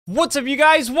What's up, you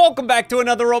guys? Welcome back to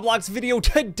another Roblox video.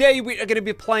 Today we are going to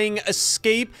be playing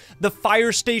Escape the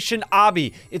Fire Station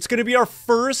Obby. It's going to be our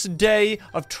first day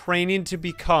of training to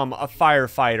become a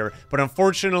firefighter, but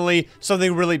unfortunately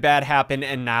something really bad happened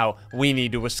and now we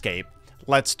need to escape.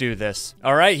 Let's do this.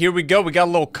 All right, here we go. We got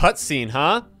a little cutscene,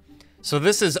 huh? So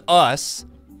this is us.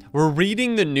 We're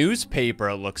reading the newspaper,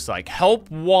 it looks like. Help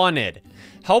wanted.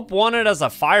 Help wanted as a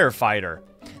firefighter.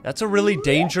 That's a really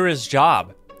dangerous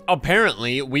job.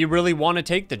 Apparently, we really want to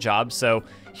take the job, so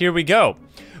here we go.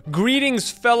 Greetings,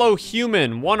 fellow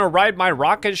human. Want to ride my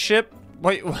rocket ship?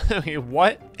 Wait,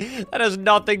 what? That has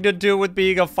nothing to do with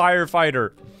being a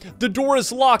firefighter. The door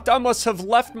is locked. I must have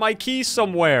left my key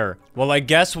somewhere. Well, I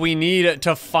guess we need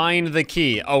to find the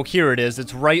key. Oh, here it is.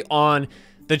 It's right on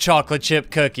the chocolate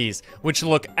chip cookies, which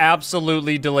look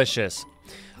absolutely delicious.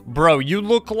 Bro, you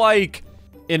look like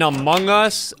an Among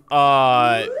Us,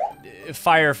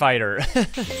 firefighter.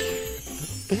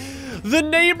 The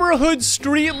neighborhood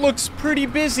street looks pretty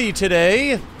busy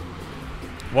today.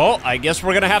 Well, I guess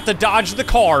we're gonna have to dodge the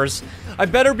cars. I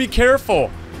better be careful.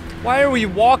 Why are we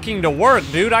walking to work,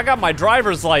 dude? I got my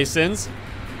driver's license.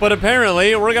 But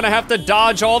apparently, we're gonna have to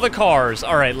dodge all the cars.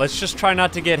 All right, let's just try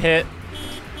not to get hit.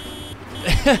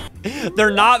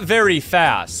 They're not very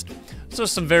fast. So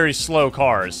some very slow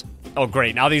cars. Oh,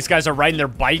 great. Now these guys are riding their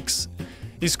bikes.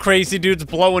 These crazy dudes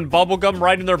blowing bubblegum,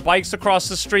 riding their bikes across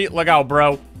the street. Look out,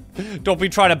 bro. Don't be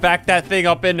trying to back that thing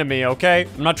up into me, okay?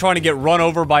 I'm not trying to get run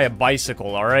over by a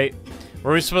bicycle, all right?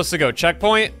 Where are we supposed to go?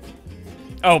 Checkpoint?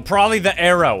 Oh, probably the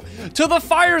arrow. To the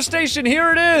fire station,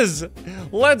 here it is.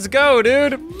 Let's go,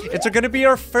 dude. It's gonna be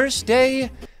our first day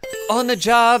on the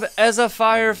job as a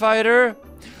firefighter.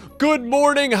 Good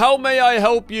morning, how may I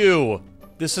help you?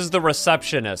 This is the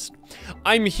receptionist.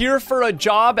 I'm here for a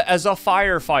job as a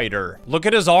firefighter. Look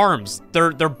at his arms.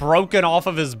 They're broken off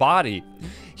of his body.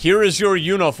 Here is your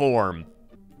uniform.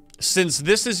 Since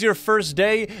this is your first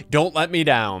day, don't let me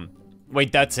down.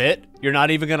 Wait, that's it? You're not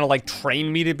even gonna like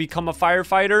train me to become a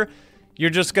firefighter?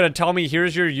 You're just gonna tell me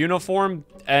here's your uniform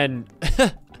and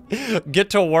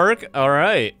get to work? All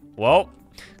right, well,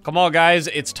 come on guys,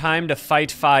 it's time to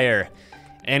fight fire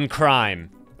and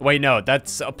crime. Wait, no,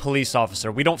 that's a police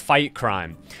officer. We don't fight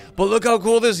crime. But look how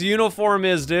cool this uniform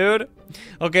is, dude.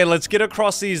 Okay, let's get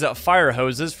across these fire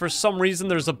hoses. For some reason,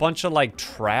 there's a bunch of, like,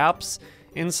 traps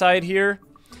inside here.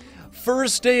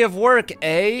 First day of work,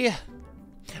 eh?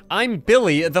 I'm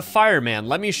Billy, the fireman.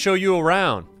 Let me show you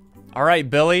around. All right,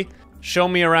 Billy, show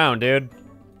me around, dude.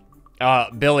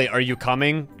 Billy, are you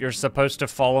coming? You're supposed to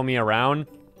follow me around?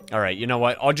 All right, you know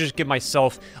what? I'll just give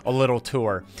myself a little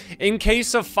tour. In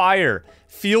case of fire,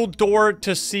 field door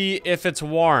to see if it's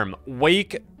warm.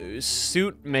 Wake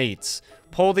suit mates.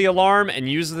 Pull the alarm and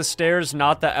use the stairs,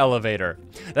 not the elevator.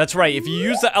 That's right, if you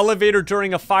use the elevator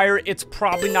during a fire, it's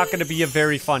probably not gonna be a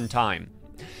very fun time.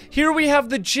 Here we have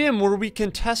the gym where we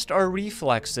can test our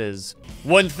reflexes.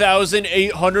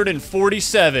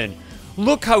 1,847.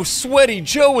 Look how sweaty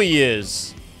Joey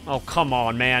is. Oh, come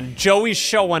on, man. Joey's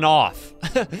showing off.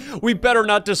 We better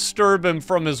not disturb him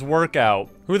from his workout.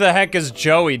 Who the heck is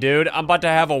Joey, dude? I'm about to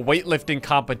have a weightlifting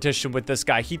competition with this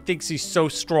guy. He thinks he's so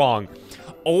strong.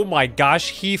 Oh my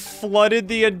gosh, he flooded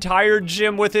the entire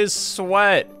gym with his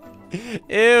sweat.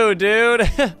 Ew, dude.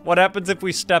 What happens if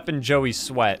we step in Joey's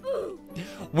sweat?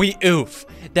 We oof.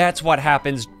 That's what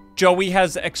happens. Joey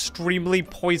has extremely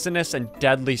poisonous and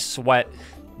deadly sweat.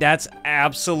 That's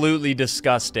absolutely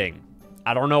disgusting.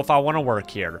 I don't know if I want to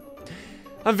work here.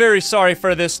 I'm very sorry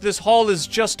for this. This hall is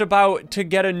just about to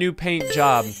get a new paint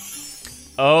job.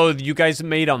 Oh, you guys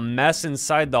made a mess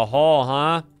inside the hall,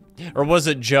 huh? Or was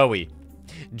it Joey?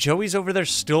 Joey's over there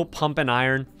still pumping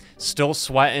iron, still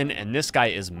sweating, and this guy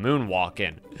is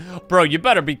moonwalking. Bro, you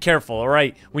better be careful, all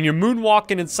right? When you're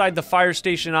moonwalking inside the fire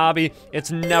station obby, it's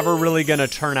never really gonna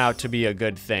turn out to be a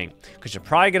good thing, because you're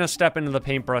probably gonna step into the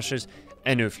paintbrushes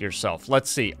and oof yourself. Let's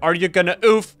see. Are you gonna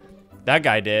oof? That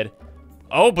guy did.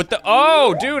 Oh, but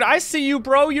oh, dude, I see you,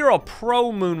 bro. You're a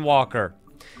pro moonwalker.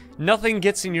 Nothing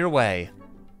gets in your way.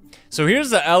 So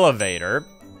here's the elevator.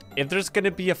 If there's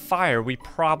gonna be a fire, we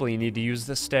probably need to use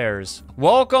the stairs.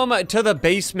 Welcome to the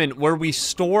basement where we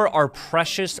store our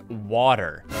precious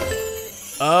water.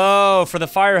 Oh, for the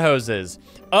fire hoses.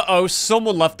 Uh-oh,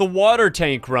 someone left the water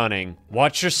tank running.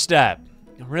 Watch your step.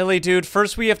 Really, dude?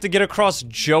 First we have to get across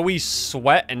Joey's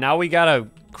sweat, and now we gotta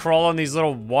crawl on these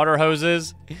little water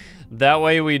hoses. That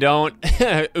way we don't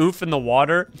oof in the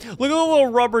water. Look at the little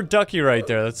rubber ducky right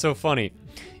there. That's so funny.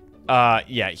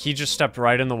 Yeah, he just stepped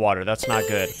right in the water. That's not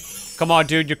good. Come on,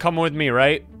 dude. You're coming with me,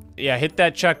 right? Yeah, hit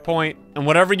that checkpoint. And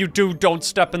whatever you do, don't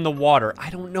step in the water.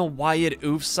 I don't know why it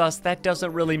oofs us. That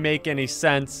doesn't really make any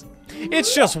sense.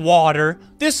 It's just water.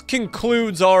 This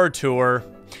concludes our tour.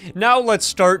 Now let's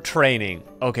start training.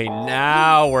 Okay,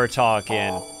 now we're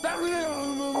talking.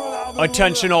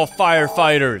 Attention all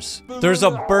firefighters. There's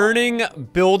a burning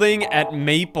building at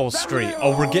Maple Street.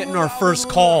 Oh, we're getting our first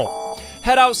call.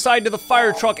 Head outside to the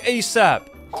fire truck ASAP.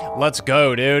 Let's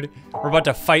go, dude. We're about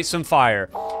to fight some fire.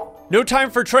 No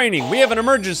time for training. We have an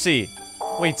emergency.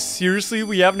 Wait, seriously?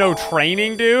 We have no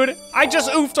training, dude? I just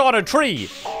oofed on a tree.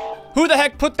 Who the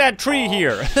heck put that tree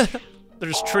here?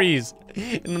 There's trees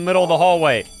in the middle of the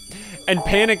hallway. And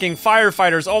panicking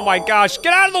firefighters. Oh my gosh.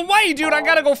 Get out of the way, dude. I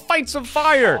gotta go fight some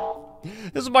fire.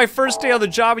 This is my first day on the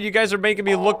job and you guys are making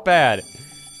me look bad.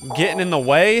 Getting in the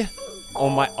way? Oh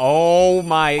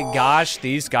my gosh.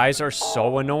 These guys are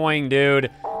so annoying, dude.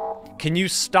 Can you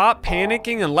stop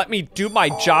panicking and let me do my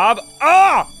job?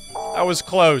 Ah! That was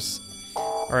close.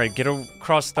 All right, get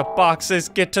across the boxes.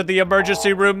 Get to the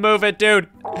emergency room. Move it, dude.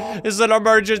 This is an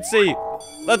emergency.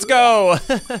 Let's go.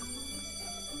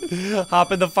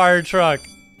 Hop in the fire truck.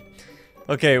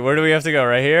 Okay, where do we have to go?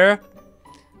 Right here?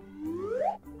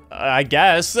 I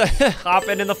guess. Hop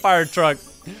in the fire truck.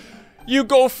 You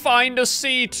go find a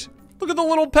seat. Look at the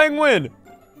little penguin.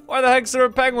 Why the heck's there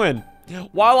a penguin?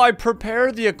 While I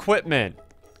prepare the equipment.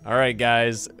 All right,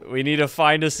 guys. We need to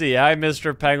find a seat. Hi,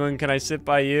 Mr. Penguin. Can I sit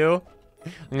by you?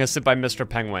 I'm gonna sit by Mr.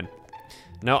 Penguin.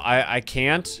 No, I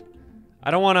can't.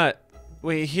 I don't wanna...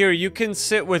 Wait, here, you can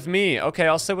sit with me. Okay,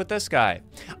 I'll sit with this guy.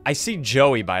 I see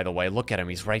Joey, by the way. Look at him,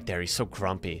 he's right there. He's so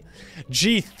grumpy.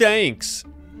 Gee, thanks.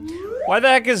 Why the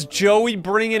heck is Joey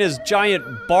bringing his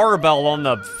giant barbell on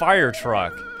the fire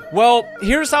truck? Well,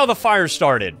 here's how the fire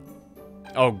started.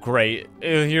 Oh, great.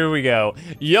 Here we go.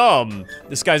 Yum.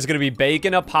 This guy's gonna be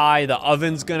baking a pie. The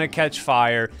oven's gonna catch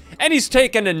fire. And he's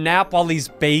taking a nap while he's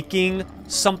baking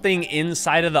something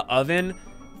inside of the oven.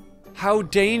 How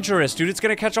dangerous, dude. It's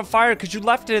gonna catch on fire because you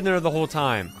left it in there the whole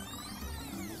time.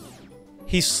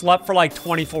 He slept for like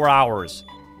 24 hours.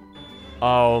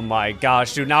 Oh my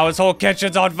gosh, dude. Now his whole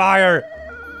kitchen's on fire.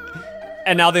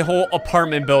 And now the whole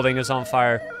apartment building is on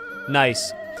fire.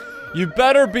 Nice. You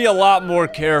better be a lot more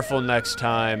careful next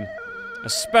time.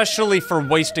 Especially for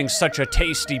wasting such a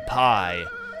tasty pie.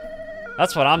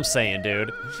 That's what I'm saying,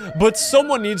 dude. But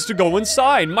someone needs to go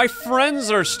inside. My friends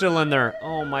are still in there.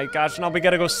 Oh my gosh, now we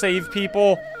gotta go save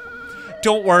people.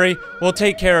 Don't worry, we'll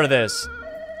take care of this.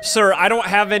 Sir, I don't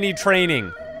have any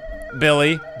training.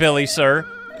 Billy, sir.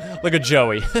 Look at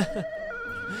Joey.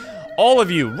 All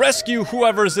of you, rescue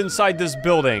whoever's inside this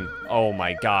building. Oh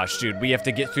my gosh, dude, we have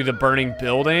to get through the burning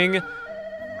building.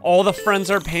 All the friends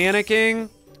are panicking.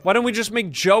 Why don't we just make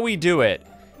Joey do it?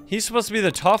 He's supposed to be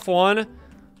the tough one.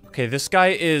 Okay, this guy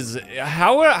is...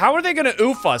 How are they gonna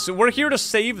oof us? We're here to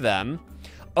save them.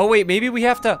 Oh wait, maybe we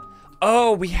have to...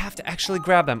 Oh, we have to actually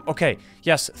grab them. Okay,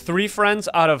 yes, 3 friends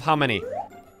out of how many?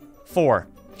 4.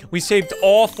 We saved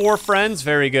all 4 friends,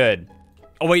 very good.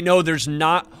 Oh wait, no, there's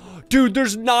not... Dude,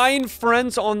 there's 9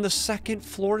 friends on the 2nd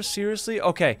floor, seriously?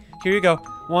 Okay, here you go.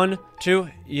 1, 2,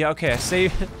 yeah, okay,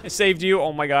 I saved you,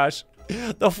 oh my gosh.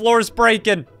 The floor's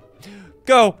breaking.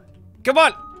 Go, come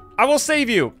on, I will save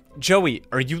you. Joey,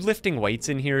 are you lifting weights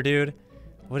in here, dude?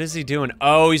 What is he doing?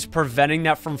 Oh, he's preventing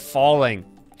that from falling.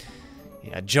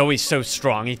 Yeah, Joey's so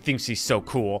strong, he thinks he's so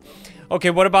cool. Okay,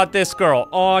 what about this girl?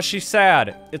 Oh, she's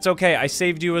sad. It's okay, I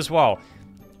saved you as well.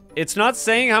 It's not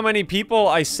saying how many people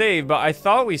I saved, but I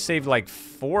thought we saved like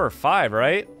 4 or 5,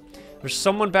 right? There's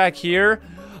someone back here.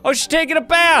 Oh, she's taking a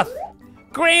bath!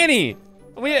 Granny!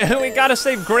 We gotta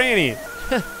save Granny.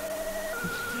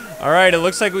 Alright, it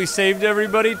looks like we saved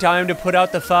everybody. Time to put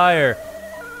out the fire.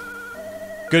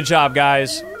 Good job,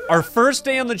 guys. Our first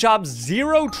day on the job,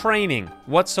 0 training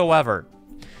whatsoever.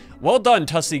 Well done,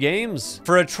 Tussy Games.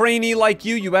 For a trainee like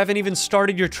you, you haven't even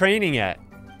started your training yet.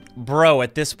 Bro,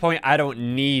 at this point, I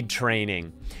don't need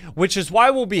training. Which is why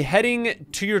we'll be heading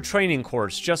to your training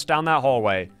course just down that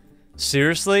hallway.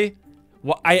 Seriously?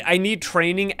 Well, I need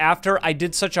training after I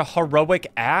did such a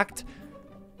heroic act?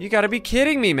 You gotta be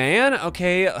kidding me, man.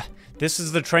 Okay, this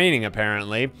is the training,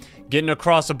 apparently. Getting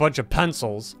across a bunch of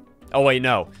pencils. Oh, wait,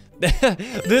 no.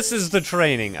 This is the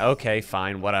training. Okay,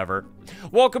 fine, whatever.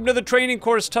 Welcome to the training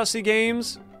course, Tussy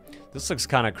Games. This looks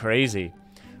kind of crazy.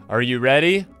 Are you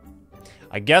ready?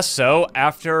 I guess so.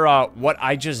 After what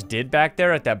I just did back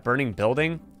there at that burning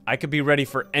building, I could be ready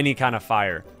for any kind of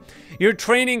fire. Your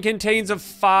training contains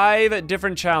 5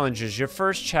 different challenges. Your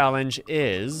first challenge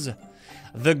is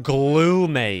the glue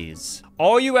maze.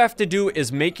 All you have to do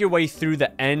is make your way through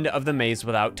the end of the maze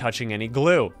without touching any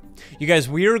glue. You guys,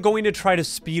 we are going to try to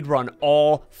speedrun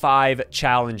all 5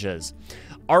 challenges.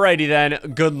 Alrighty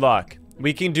then, good luck.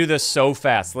 We can do this so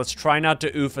fast. Let's try not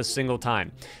to oof a single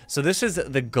time. So this is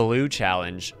the glue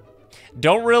challenge.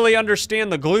 Don't really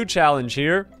understand the glue challenge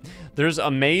here. There's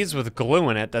a maze with glue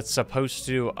in it that's supposed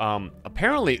to,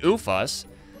 apparently oof us.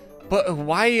 But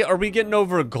why are we getting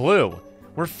over glue?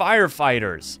 We're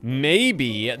firefighters.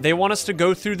 Maybe they want us to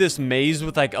go through this maze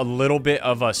with like a little bit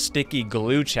of a sticky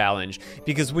glue challenge.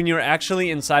 Because when you're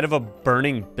actually inside of a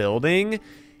burning building,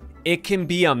 it can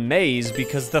be a maze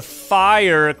because the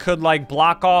fire could like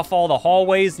block off all the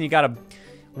hallways and you gotta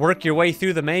work your way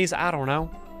through the maze. I don't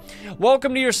know.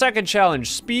 Welcome to your second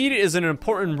challenge. Speed is an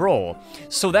important role.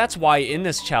 So that's why in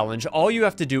this challenge, all you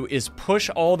have to do is push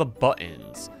all the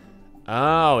buttons.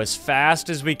 Oh, as fast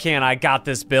as we can. I got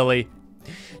this, Billy.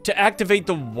 To activate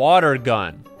the water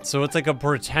gun. So it's like a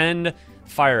pretend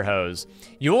fire hose.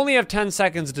 You only have 10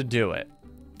 seconds to do it.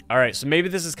 All right, so maybe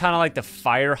this is kind of like the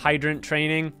fire hydrant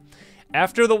training.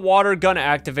 After the water gun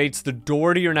activates, the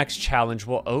door to your next challenge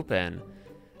will open.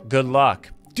 Good luck.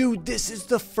 Dude, this is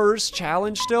the first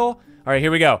challenge still? All right,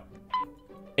 here we go.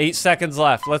 8 seconds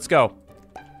left. Let's go.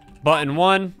 Button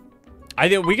 1. I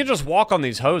think we can just walk on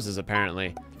these hoses,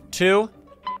 apparently. 2,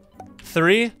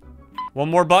 3. One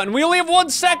more button. We only have 1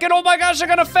 second. Oh my gosh, I'm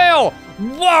gonna fail.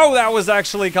 Whoa, that was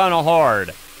actually kind of hard.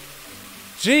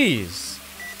 Jeez.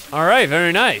 All right,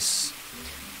 very nice.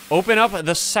 Open up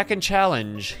the second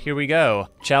challenge. Here we go.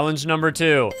 Challenge number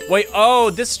 2. Wait, oh,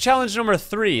 this is challenge number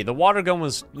 3. The water gun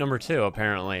was number 2,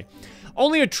 apparently.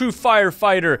 Only a true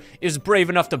firefighter is brave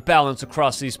enough to balance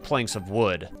across these planks of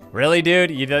wood. Really,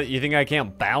 dude? You think I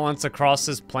can't balance across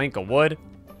this plank of wood?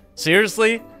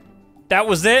 Seriously? That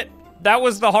was it? That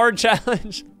was the hard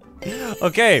challenge?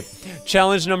 Okay,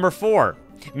 challenge number 4.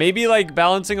 Maybe like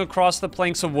balancing across the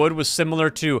planks of wood was similar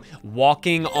to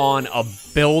walking on a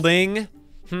building.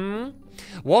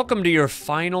 Welcome to your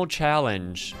final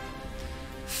challenge.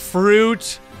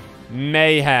 Fruit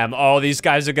mayhem. Oh, these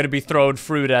guys are gonna be throwing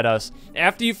fruit at us.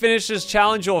 After you finish this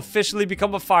challenge, you'll officially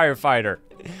become a firefighter.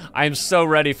 I am so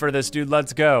ready for this, dude.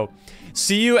 Let's go.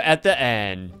 See you at the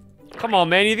end. Come on,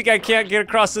 man. You think I can't get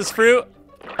across this fruit?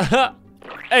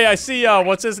 Hey, I see,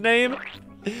 what's his name?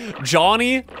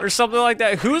 Johnny or something like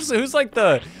that. Who's like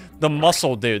the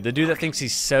muscle dude, the dude that thinks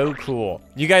he's so cool.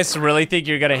 You guys really think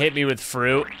you're gonna hit me with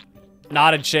fruit?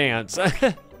 Not a chance.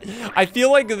 I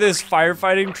feel like this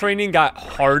firefighting training got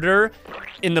harder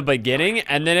in the beginning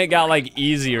and then it got like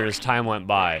easier as time went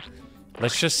by.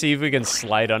 Let's just see if we can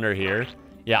slide under here.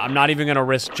 Yeah, I'm not even gonna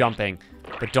risk jumping,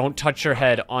 but don't touch your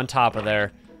head on top of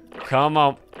there. Come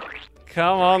on.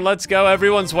 Come on, let's go.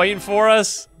 Everyone's waiting for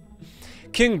us.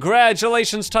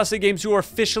 Congratulations, Tussy Games. You are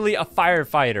officially a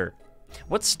firefighter.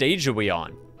 What stage are we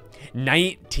on?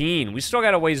 19. We still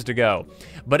got a ways to go.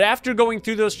 But after going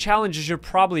through those challenges, you're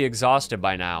probably exhausted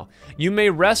by now. You may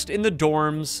rest in the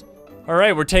dorms. All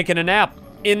right, we're taking a nap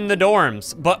in the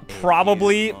dorms, but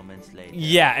probably,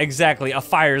 yeah, exactly. A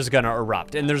fire's gonna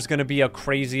erupt and there's gonna be a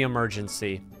crazy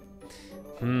emergency.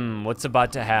 What's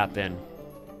about to happen?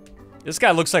 This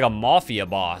guy looks like a mafia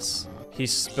boss. He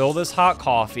spilled his hot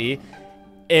coffee.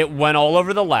 It went all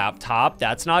over the laptop.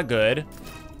 That's not good.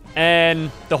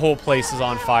 And the whole place is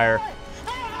on fire.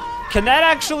 Can that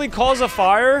actually cause a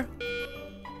fire?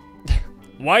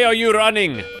 Why are you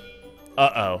running?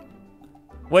 Uh-oh.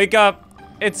 Wake up.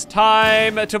 It's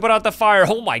time to put out the fire.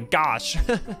 Oh my gosh.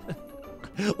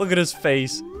 Look at his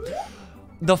face.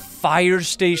 The fire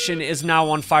station is now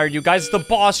on fire, you guys. The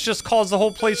boss just caused the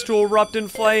whole place to erupt in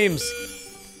flames.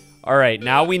 All right,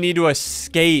 now we need to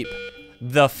escape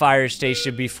the fire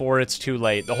station before it's too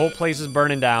late. The whole place is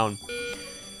burning down.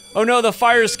 Oh no, the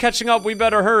fire is catching up. We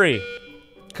better hurry.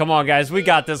 Come on, guys, we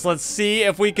got this. Let's see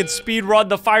if we can speed run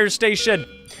the fire station.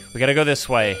 We gotta go this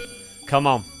way. Come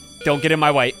on, don't get in my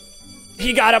way.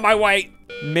 He got in my way.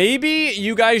 Maybe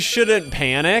you guys shouldn't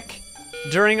panic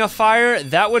during a fire.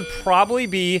 That would probably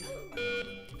be...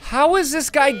 How is this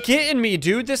guy getting me,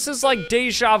 dude? This is like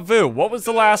deja vu. What was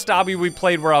the last obby we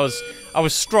played where I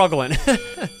was struggling?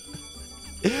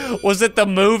 Was it the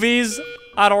movies?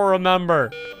 I don't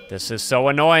remember. This is so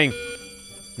annoying.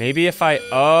 Maybe if I...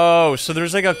 Oh, so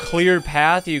there's like a clear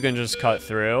path you can just cut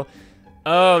through.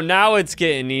 Oh, now it's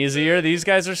getting easier. These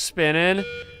guys are spinning.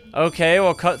 Okay,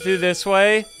 we'll cut through this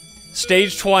way.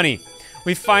 Stage 20.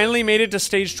 We finally made it to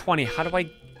stage 20. How do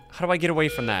I get away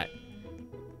from that?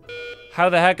 How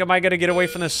the heck am I gonna get away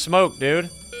from this smoke, dude?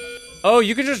 Oh,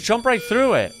 you can just jump right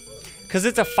through it. Because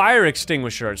it's a fire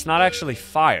extinguisher. It's not actually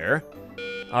fire.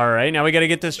 All right, now we gotta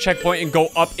get this checkpoint and go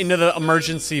up into the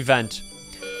emergency vent.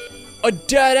 A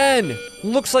dead end!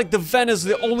 Looks like the vent is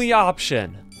the only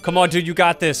option. Come on, dude, you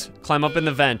got this. Climb up in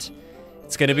the vent.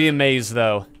 It's gonna be a maze,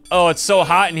 though. Oh, it's so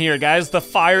hot in here, guys. The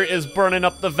fire is burning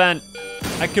up the vent.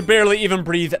 I could barely even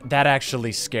breathe. That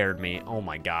actually scared me. Oh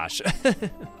my gosh.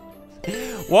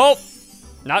 Well,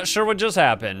 not sure what just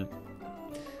happened.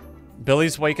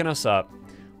 Billy's waking us up.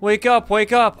 Wake up,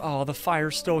 wake up. Oh, the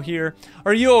fire's still here.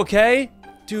 Are you okay?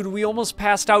 Dude, we almost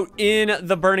passed out in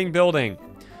the burning building.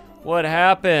 What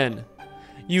happened?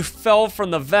 You fell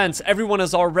from the vents. Everyone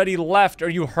has already left. Are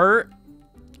you hurt?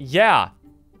 Yeah.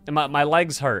 My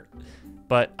legs hurt.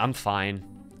 But I'm fine.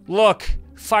 Look,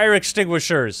 fire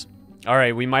extinguishers. All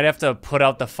right, we might have to put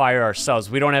out the fire ourselves.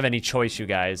 We don't have any choice, you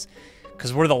guys.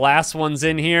 Because we're the last ones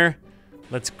in here.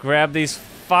 Let's grab these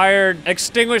fire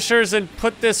extinguishers and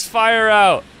put this fire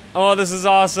out. Oh, this is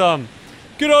awesome.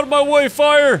 Get out of my way,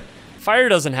 fire. Fire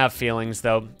doesn't have feelings,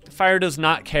 though. Fire does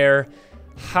not care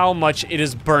how much it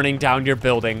is burning down your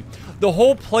building. The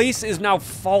whole place is now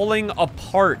falling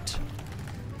apart.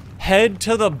 Head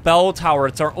to the bell tower.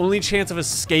 It's our only chance of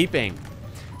escaping.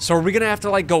 So are we gonna have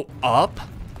to like go up?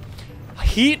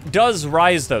 Heat does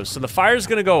rise though, so the fire's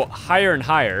gonna go higher and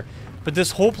higher, but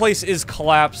this whole place is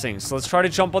collapsing. So let's try to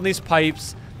jump on these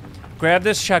pipes, grab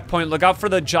this checkpoint, look out for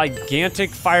the gigantic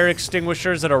fire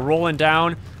extinguishers that are rolling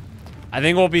down. I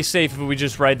think we'll be safe if we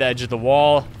just ride the edge of the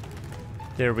wall.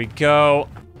 There we go.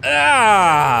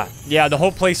 Ah! Yeah, the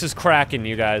whole place is cracking,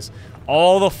 you guys.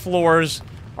 All the floors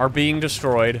are being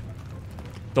destroyed.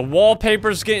 The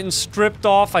wallpaper's getting stripped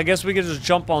off. I guess we could just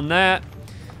jump on that.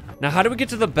 Now, how do we get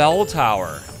to the bell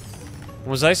tower?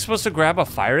 Was I supposed to grab a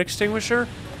fire extinguisher?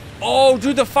 Oh,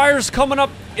 dude, the fire's coming up.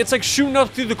 It's like shooting up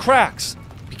through the cracks.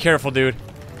 Be careful, dude.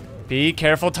 Be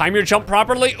careful. Time your jump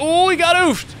properly. Oh, he got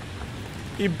oofed.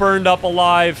 He burned up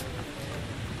alive.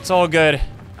 It's all good.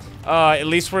 At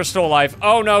least we're still alive.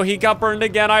 Oh, no, he got burned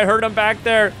again. I heard him back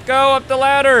there. Go up the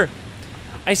ladder.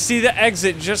 I see the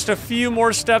exit just a few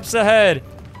more steps ahead.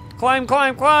 Climb,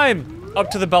 climb, climb.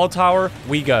 Up to the bell tower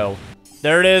we go.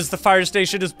 There it is. The fire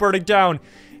station is burning down.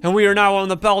 And we are now on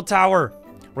the bell tower.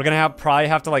 We're gonna probably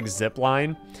have to like zip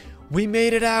line. We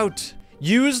made it out.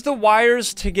 Use the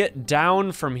wires to get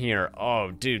down from here.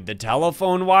 Oh, dude, the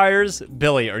telephone wires.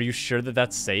 Billy, are you sure that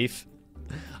that's safe?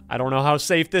 I don't know how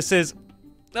safe this is.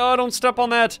 Oh, don't step on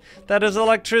that. That is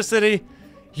electricity.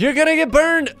 You're gonna get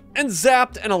burned and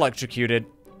zapped and electrocuted.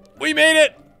 We made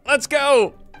it. Let's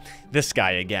go. This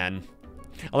guy again.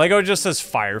 I like how it just says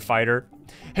firefighter.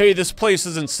 Hey, this place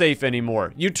isn't safe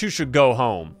anymore. You two should go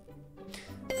home.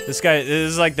 This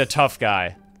is like the tough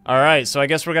guy. All right, so I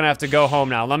guess we're gonna have to go home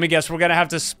now. Let me guess, we're gonna have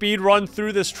to speed run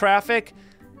through this traffic.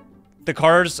 The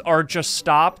cars are just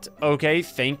stopped. Okay,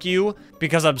 thank you.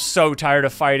 Because I'm so tired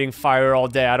of fighting fire all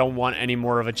day. I don't want any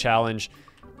more of a challenge.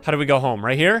 How do we go home?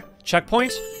 Right here?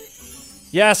 Checkpoint?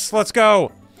 Yes, let's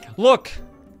go. Look,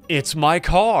 it's my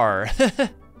car.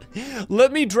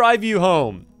 Let me drive you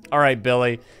home. All right,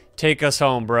 Billy, take us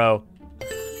home, bro.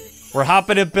 We're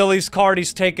hopping in Billy's car and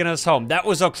he's taking us home. That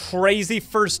was a crazy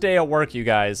first day at work, you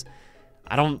guys.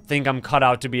 I don't think I'm cut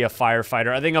out to be a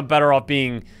firefighter. I think I'm better off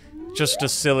being just a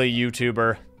silly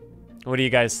YouTuber. What do you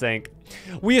guys think?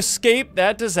 We escaped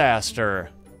that disaster.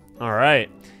 All right.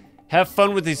 Have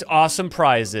fun with these awesome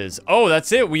prizes. Oh,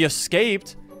 that's it. We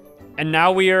escaped. And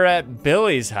now we are at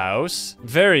Billy's house.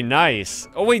 Very nice.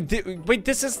 Oh, wait,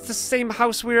 this is the same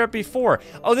house we were at before.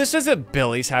 Oh, this isn't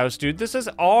Billy's house, dude. This is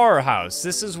our house.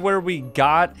 This is where we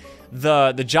got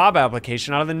the job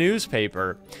application out of the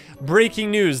newspaper.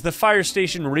 Breaking news, the fire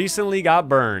station recently got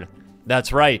burned.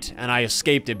 That's right, and I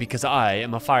escaped it because I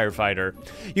am a firefighter.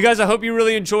 You guys, I hope you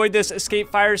really enjoyed this Escape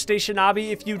Fire Station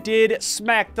obby. If you did,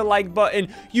 smack the like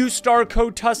button. Use star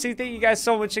code Tussy. Thank you guys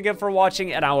so much again for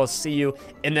watching, and I will see you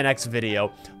in the next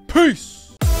video. Peace!